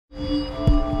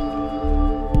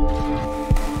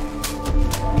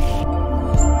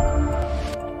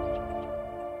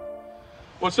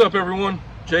What's up, everyone?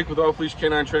 Jake with Off-Leash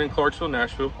K9 Training, Clarksville,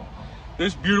 Nashville.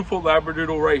 This beautiful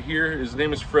Labradoodle right here, his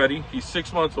name is Freddie. He's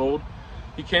 6 months old.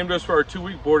 He came to us for our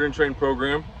 2-week board and train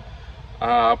program.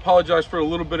 I apologize for a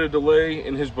little bit of delay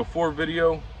in his before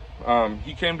video.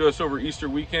 He came to us over Easter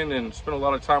weekend and spent a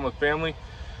lot of time with family.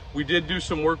 We did do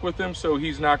some work with him, so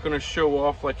he's not going to show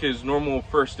off like his normal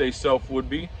first day self would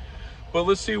be. But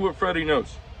let's see what Freddie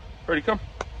knows. Freddie, come.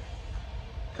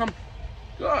 Come.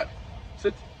 Good.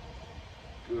 Sit.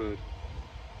 Good.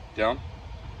 Down.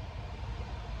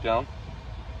 Down.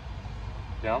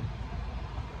 Down.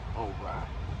 All right.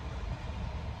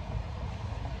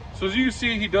 So as you can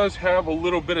see, he does have a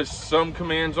little bit of some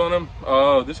commands on him.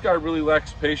 This guy really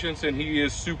lacks patience, and he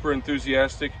is super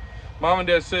enthusiastic. Mom and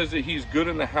Dad says that he's good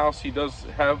in the house. He does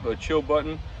have a chill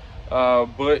button,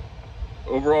 but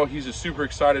overall, he's a super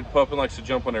excited pup and likes to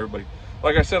jump on everybody.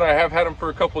 Like I said, I have had him for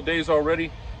a couple of days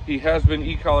already. He has been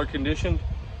e-collar conditioned,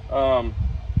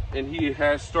 and he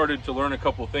has started to learn a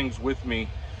couple things with me.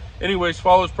 Anyways,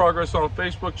 follow his progress on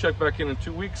Facebook. Check back in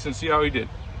 2 weeks and see how he did.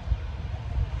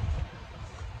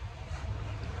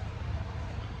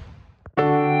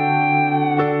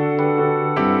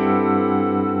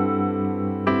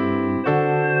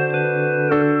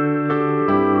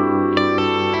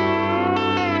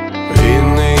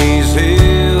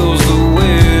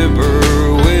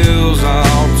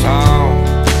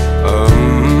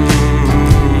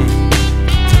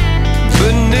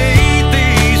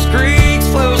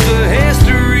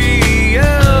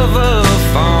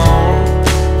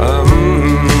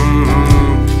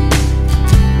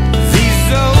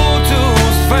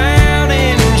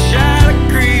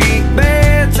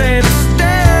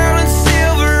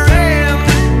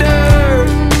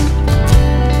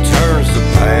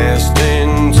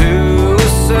 Into a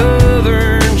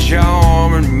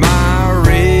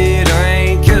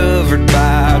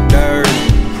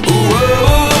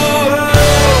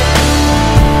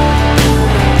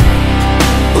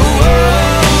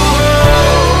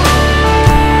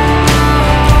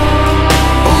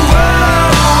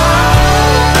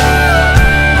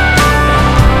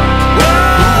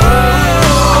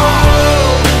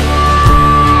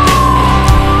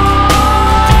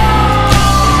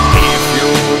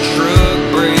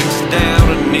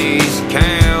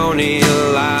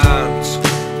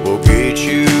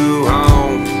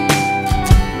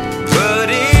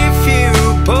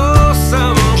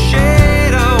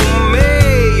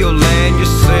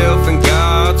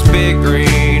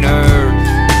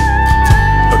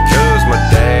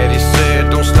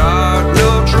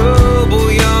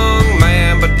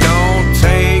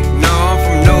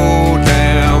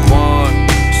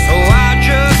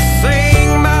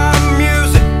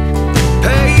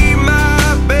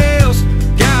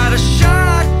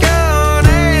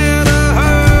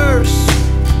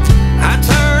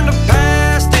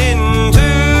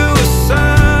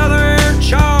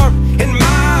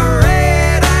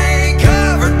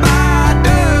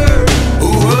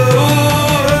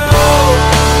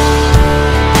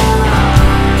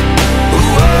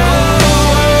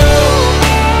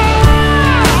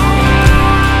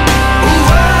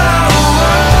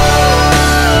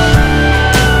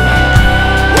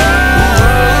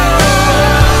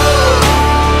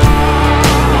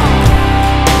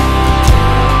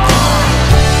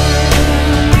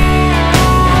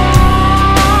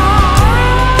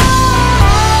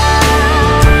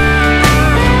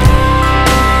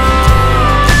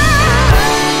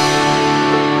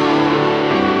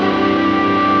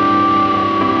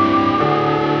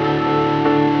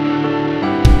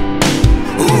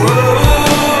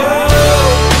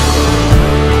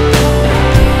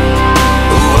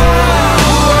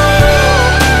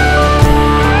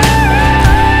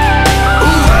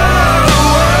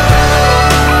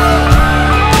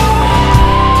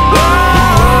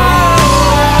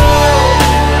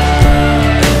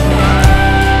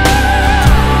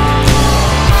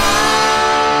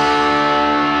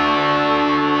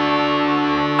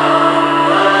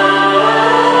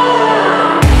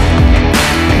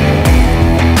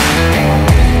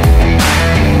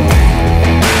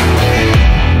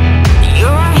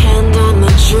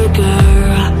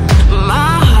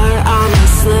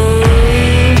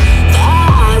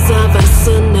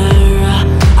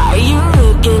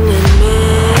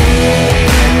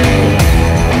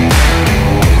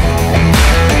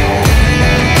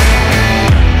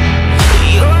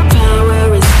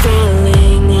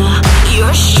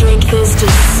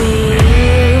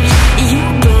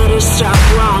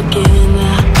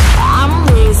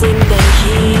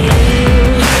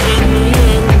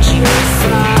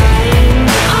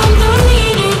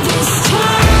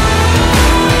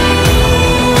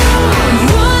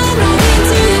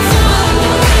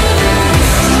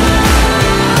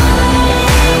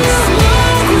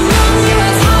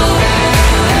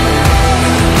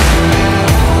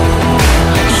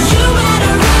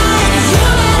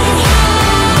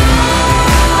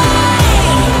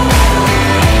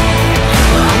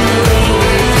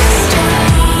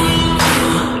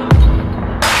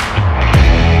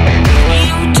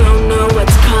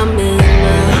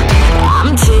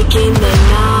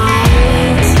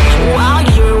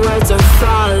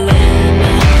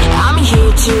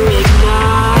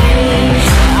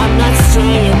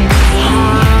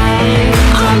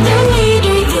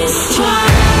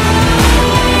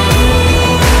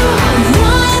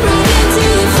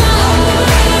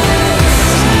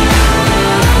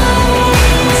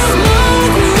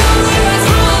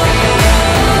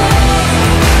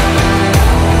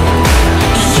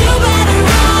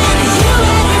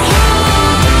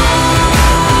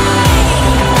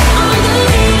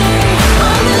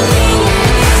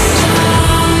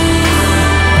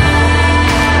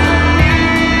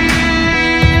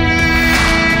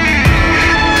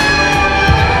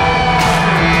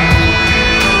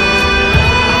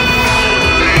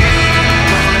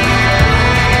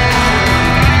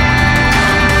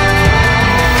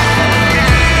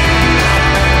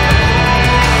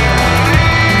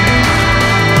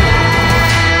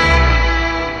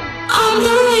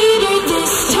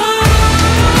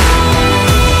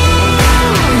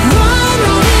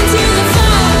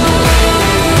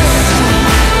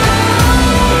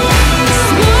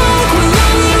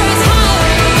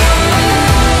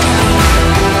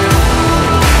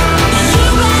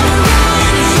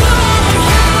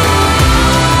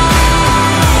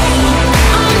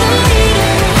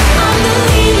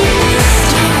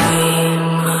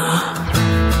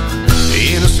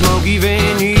broke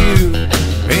even you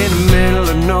in the middle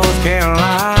of North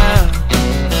Carolina.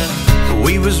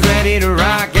 We was ready to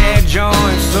rock that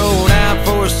joint, sold out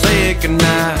for a second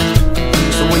night.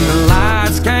 So when the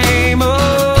lights came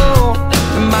up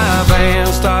and my band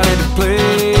started to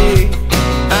play,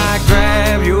 I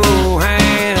grabbed your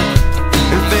hand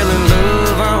and fell in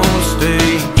love on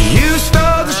stage. You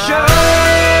stole the show,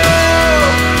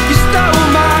 you stole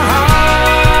my heart.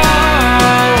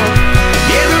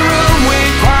 Yeah, the room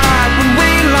went quiet when we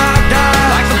locked eyes,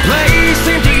 like the place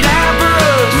emptied out for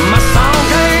us. My song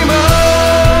came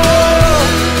up,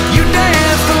 you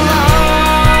danced along.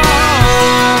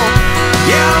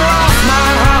 Yeah, I lost my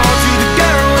heart to the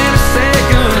girl in the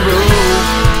second row.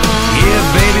 Yeah,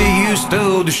 baby, you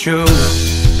stole the show.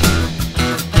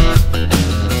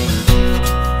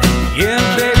 Yeah,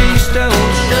 baby, you stole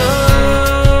the show.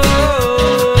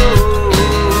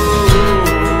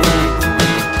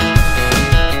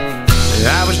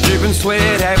 I was dripping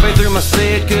sweat halfway through my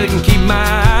set, couldn't keep my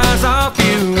eyes off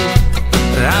you.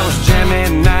 I was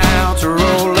jamming out to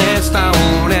Rolling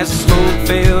Stone as the smoke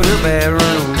filled her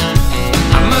bedroom.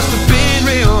 I must have been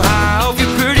real high off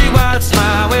your pretty white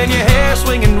smile when your hair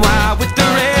swinging wild with the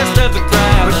rest of the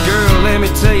crowd. But girl, let me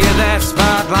tell you, that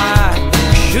spotlight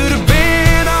should have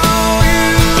been on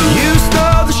you. You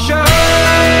stole the show,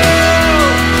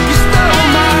 you stole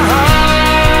my heart.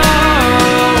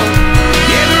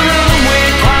 Yeah, the room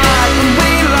went quiet when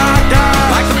we locked eyes,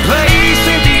 like the place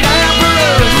emptied out for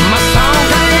us. My song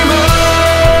came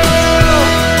up,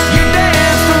 you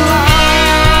danced along.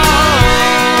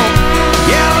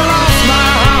 Yeah, I lost my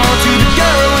heart to the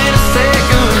girl in the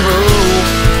second row.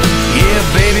 Yeah,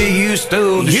 baby, you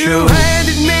stole the show. You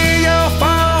handed me your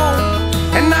phone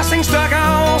and I sing stuck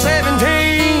on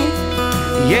 17.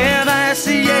 Yeah, that's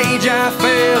the age I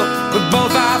felt with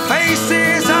both our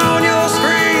faces on your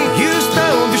screen. You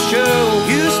stole the show,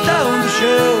 you stole the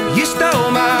show, you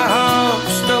stole my heart,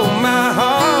 stole my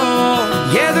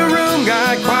heart. Yeah, the room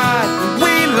got quiet,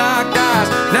 we locked eyes,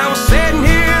 now we're sitting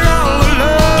here all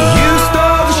alone. You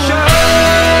stole the show,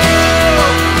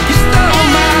 you stole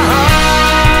my heart.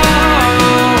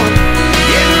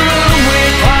 Yeah, the room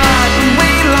went quiet when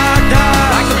we locked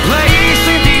eyes, like the place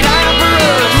emptied out for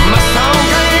us. My song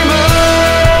came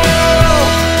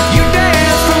up, you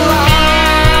danced along.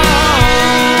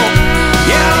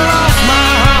 Yeah, I lost my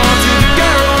heart to the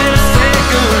girl in the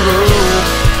second row.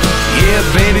 Yeah,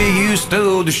 baby, you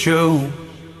stole the show.